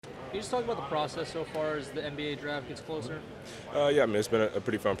Can you just talk about the process so far as the NBA draft gets closer? Yeah, I mean, it's been a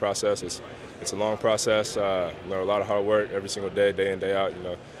pretty fun process. It's a long process. You know, a lot of hard work every single day, day in, day out. You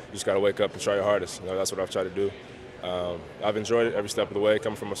know, you just got to wake up and try your hardest. You know, that's what I've tried to do. I've enjoyed it every step of the way.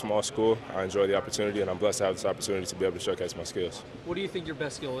 Coming from a small school, I enjoy the opportunity, and I'm blessed to have this opportunity to be able to showcase my skills. What do you think your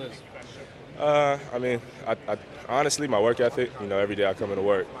best skill is? I mean, honestly, my work ethic. You know, every day I come into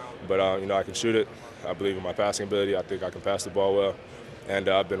work, but you know, I can shoot it. I believe in my passing ability. I think I can pass the ball well, and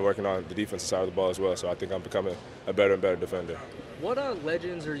I've been working on the defensive side of the ball as well. So I think I'm becoming a better and better defender. What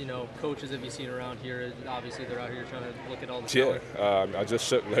legends or coaches have you seen around here? Obviously, they're out here trying to look at all the Yeah, talent. I just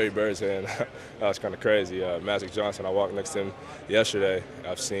shook Larry Bird's hand. That was kind of crazy. Magic Johnson, I walked next to him yesterday.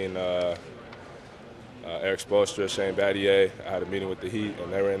 I've seen Eric Spoelstra, Shane Battier. I had a meeting with the Heat,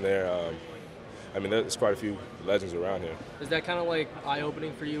 and they were in there. I mean, there's quite a few legends around here. Is that kind of like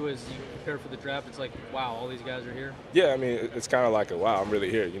eye-opening for you as you prepare for the draft? It's like, wow, all these guys are here. Yeah, I mean, it's kind of like, wow, I'm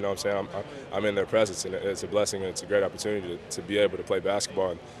really here. You know what I'm saying? I'm in their presence, and it's a blessing, and it's a great opportunity to be able to play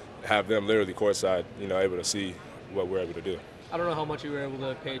basketball and have them literally courtside, you know, able to see what we're able to do. I don't know how much you were able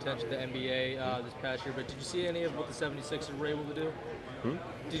to pay attention to the NBA this past year, but did you see any of what the 76ers were able to do?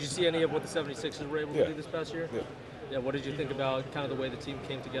 Did you see any of what the 76ers were able to do this past year? Yeah. Yeah, what did you think about kind of the way the team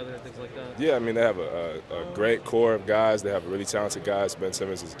came together and things like that? Yeah, I mean, they have a great core of guys. They have really talented guys. Ben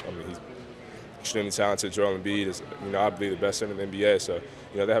Simmons is, he's extremely talented. Joel Embiid is, I believe, the best center in the NBA. So,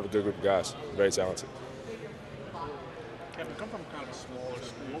 they have a good group of guys, very talented. Kevin, come from kind of a smaller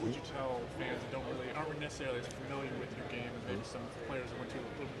school. What would you tell fans that aren't necessarily as familiar with your game, and maybe some players that went to a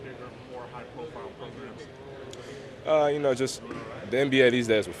little bigger, more high-profile programs? Just the NBA these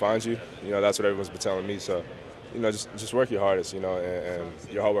days will find you. That's what everyone's been telling me. So, just work your hardest, and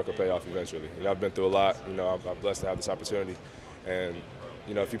your hard work will pay off eventually. I've been through a lot. I'm blessed to have this opportunity. And,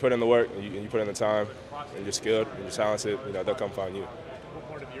 if you put in the work and you put in the time and you're skilled and you're talented, they'll come find you. What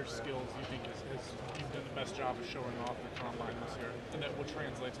part of your skills do you think you've done the best job of showing off the combine this year, and that will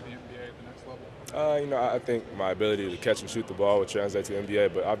translate to the NBA at the next level? I think my ability to catch and shoot the ball would translate to the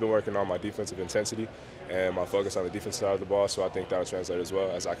NBA, but I've been working on my defensive intensity and my focus on the defensive side of the ball, so I think that'll translate as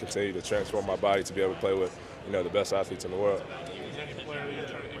well as I continue to transform my body to be able to play with, the best athletes in the world. Is there any player that you're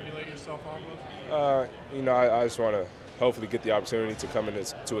trying to emulate yourself off of? I just want to hopefully get the opportunity to come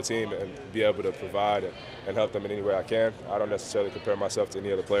into a team and be able to provide and help them in any way I can. I don't necessarily compare myself to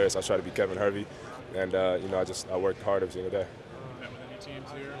any other players. I try to be Kevin Hervey, and I work hard every single day. Met with any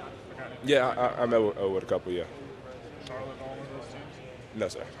teams here? Yeah, I met with a couple. Yeah. Charlotte, all of those teams? No,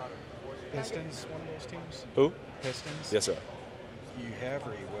 sir. Pistons, one of those teams? Who? Pistons? Yes, sir. You have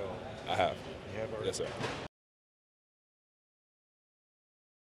or you will? I have. You have already? Yes, sir.